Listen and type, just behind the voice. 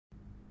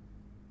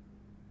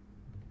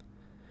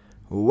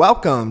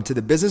Welcome to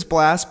the Business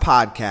Blast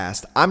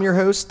Podcast. I'm your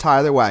host,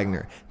 Tyler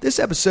Wagner. This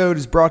episode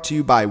is brought to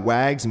you by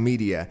Wags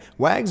Media.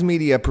 Wags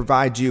Media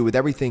provides you with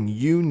everything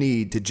you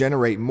need to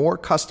generate more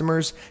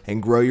customers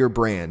and grow your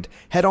brand.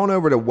 Head on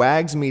over to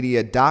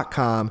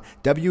wagsmedia.com,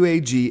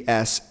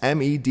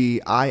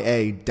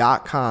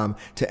 wagsmedia.com,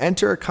 to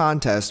enter a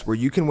contest where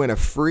you can win a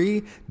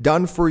free,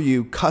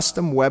 done-for-you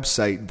custom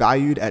website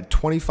valued at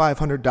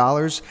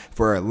 $2,500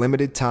 for a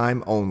limited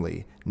time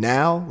only.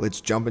 Now,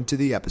 let's jump into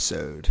the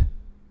episode.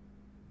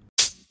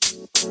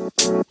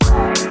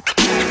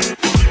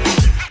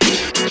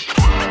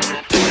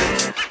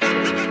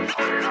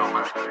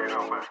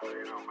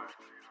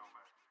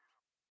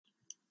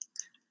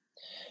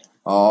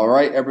 All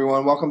right,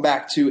 everyone. Welcome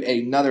back to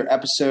another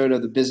episode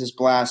of the Business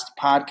Blast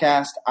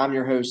Podcast. I'm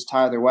your host,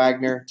 Tyler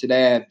Wagner.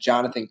 Today I have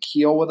Jonathan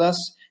Keel with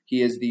us.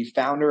 He is the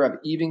founder of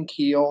Even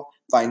Keel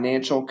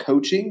Financial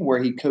Coaching,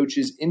 where he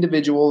coaches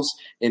individuals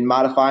in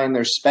modifying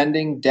their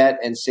spending, debt,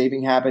 and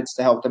saving habits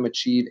to help them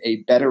achieve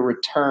a better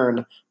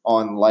return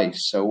on life.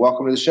 So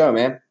welcome to the show,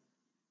 man.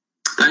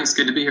 Thanks.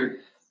 Good to be here.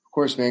 Of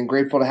course, man.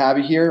 Grateful to have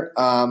you here.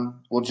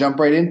 We'll jump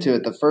right into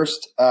it. The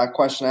first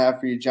question I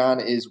have for you, John,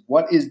 is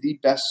what is the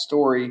best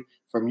story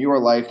from your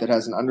life that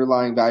has an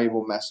underlying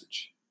valuable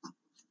message?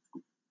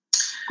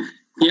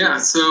 Yeah.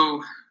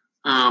 So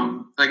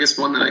I guess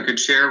one that I could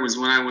share was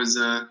when I was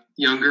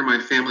younger, my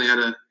family had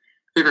a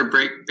favorite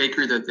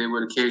bakery that they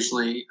would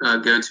occasionally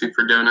go to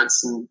for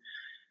donuts. And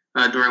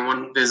during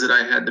one visit,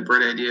 I had the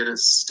bright idea to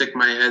stick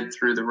my head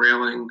through the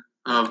railing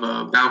of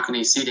a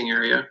balcony seating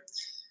area.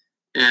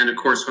 And of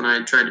course, when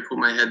I tried to pull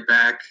my head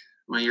back,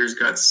 my ears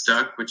got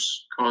stuck, which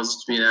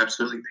caused me to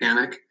absolutely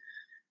panic.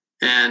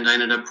 And I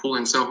ended up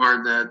pulling so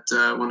hard that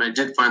when I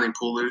did finally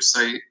pull loose,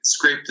 I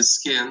scraped the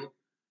skin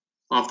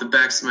off the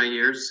backs of my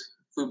ears,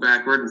 flew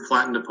backward, and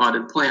flattened a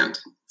potted plant.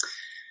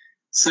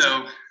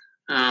 So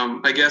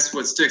I guess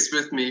what sticks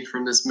with me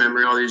from this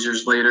memory all these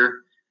years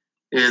later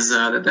is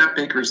that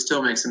bakery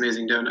still makes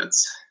amazing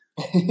donuts.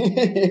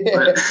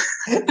 But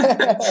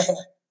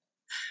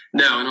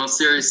no, in all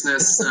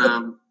seriousness,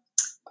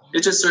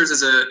 it just serves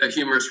as a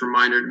humorous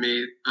reminder to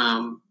me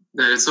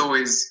that it's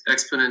always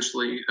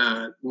exponentially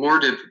more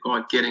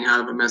difficult getting out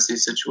of a messy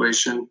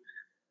situation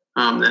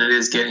than it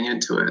is getting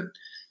into it.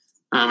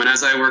 And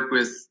as I work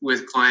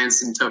with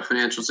clients in tough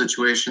financial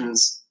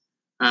situations,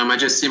 I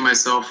just see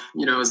myself,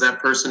 as that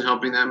person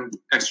helping them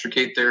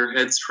extricate their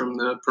heads from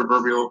the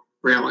proverbial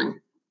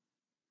railing.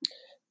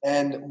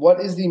 And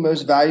what is the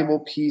most valuable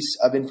piece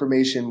of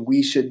information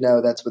we should know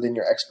that's within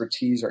your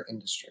expertise or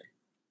industry?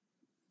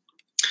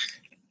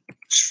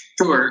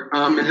 Sure.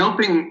 In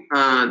helping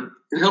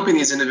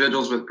these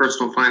individuals with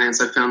personal finance,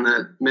 I found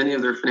that many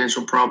of their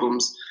financial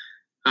problems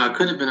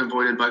could have been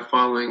avoided by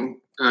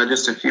following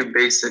just a few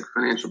basic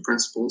financial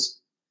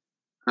principles.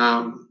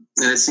 And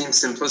it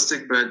seems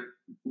simplistic, but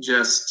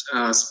just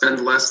spend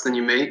less than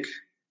you make,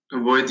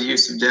 avoid the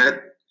use of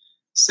debt,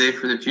 save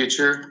for the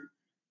future,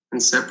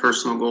 and set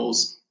personal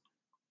goals.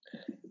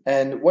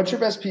 And what's your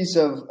best piece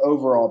of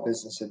overall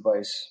business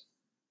advice?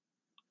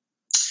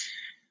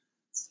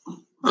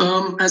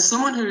 As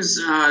someone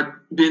who's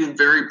been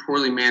very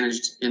poorly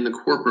managed in the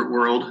corporate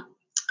world,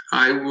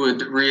 I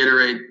would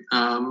reiterate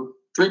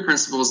three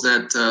principles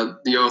that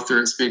the author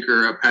and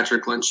speaker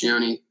Patrick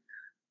Lencioni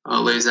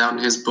lays out in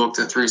his book,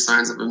 The 3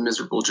 Signs of a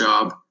Miserable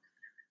Job,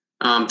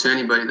 to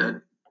anybody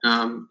that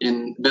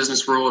in the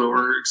business world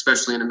or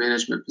especially in a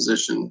management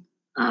position.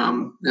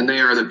 And they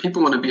are that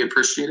people want to be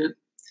appreciated.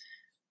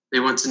 They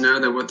want to know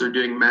that what they're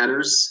doing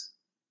matters,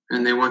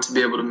 and they want to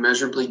be able to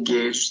measurably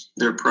gauge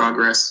their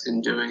progress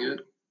in doing it.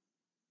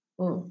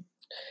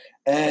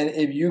 And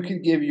if you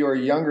could give your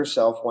younger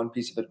self one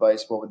piece of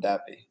advice, what would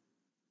that be?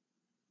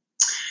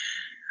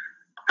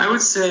 I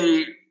would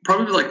say,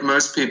 probably like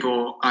most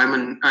people,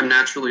 I'm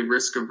naturally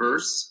risk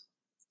averse.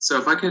 So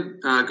if I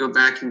could go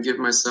back and give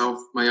my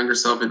younger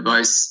self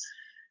advice,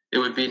 it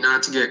would be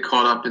not to get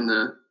caught up in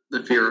the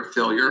fear of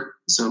failure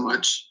so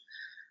much.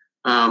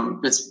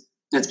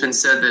 It's been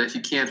said that if you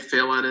can't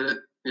fail at it,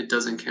 it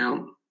doesn't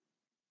count.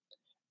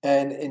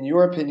 And in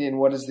your opinion,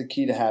 what is the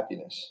key to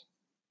happiness?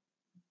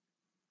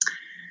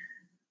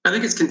 I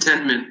think it's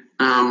contentment,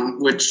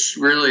 which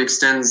really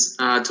extends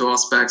to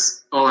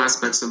all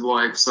aspects of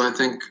life. So I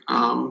think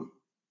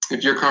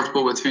if you're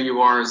comfortable with who you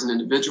are as an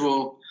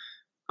individual,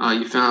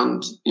 you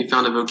found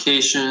a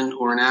vocation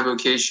or an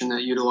avocation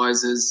that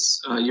utilizes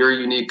your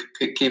unique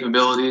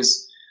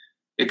capabilities,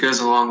 it goes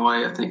a long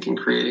way, I think, in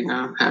creating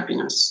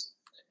happiness.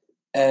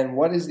 And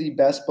what is the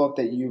best book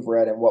that you've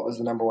read, and what was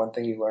the number one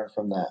thing you learned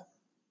from that?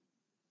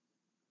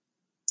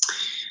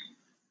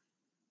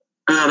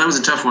 That was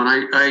a tough one.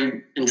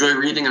 I enjoy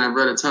reading, and I've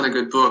read a ton of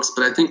good books,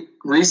 but I think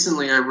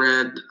recently I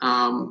read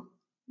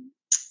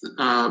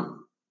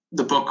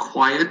the book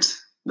Quiet,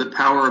 The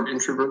Power of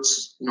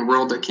Introverts in a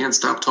World That Can't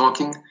Stop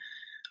Talking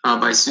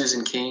by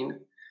Susan Cain.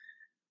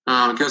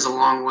 It goes a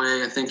long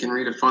way, I think, in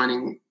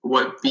redefining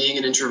what being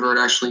an introvert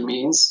actually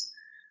means.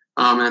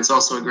 And it's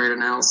also a great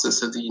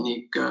analysis of the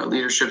unique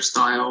leadership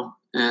style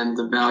and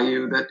the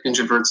value that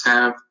introverts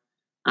have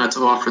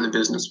to offer the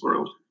business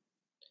world.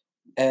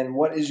 And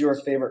what is your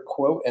favorite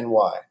quote and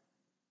why?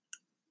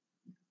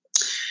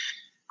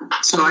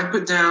 So I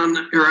put down,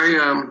 or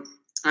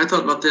I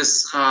thought about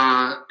this,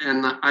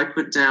 and I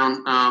put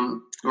down,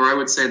 or I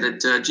would say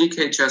that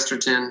G.K.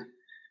 Chesterton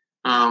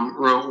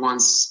wrote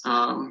once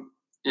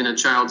in a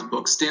child's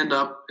book, "Stand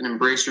up and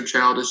embrace your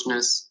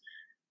childishness.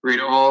 Read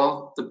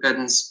all the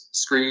pedant's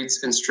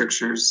screeds and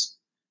strictures,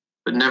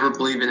 but never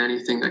believe in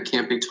anything that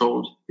can't be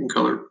told in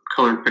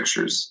colored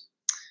pictures."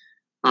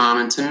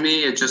 And to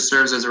me, it just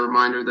serves as a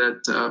reminder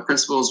that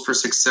principles for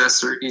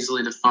success are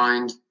easily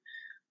defined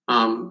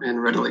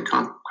and readily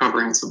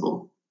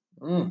comprehensible.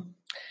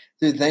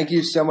 Dude, thank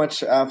you so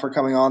much for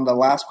coming on. The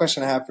last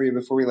question I have for you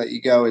before we let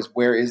you go is,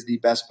 where is the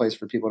best place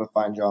for people to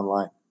find you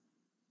online?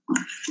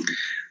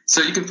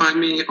 So you can find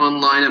me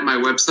online at my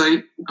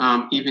website,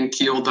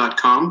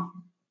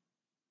 evenkeel.com.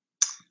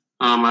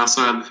 I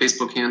also have a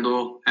Facebook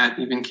handle at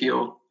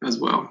evenkeel as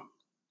well.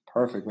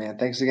 Perfect, man.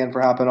 Thanks again for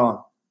hopping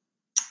on.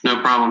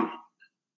 No problem.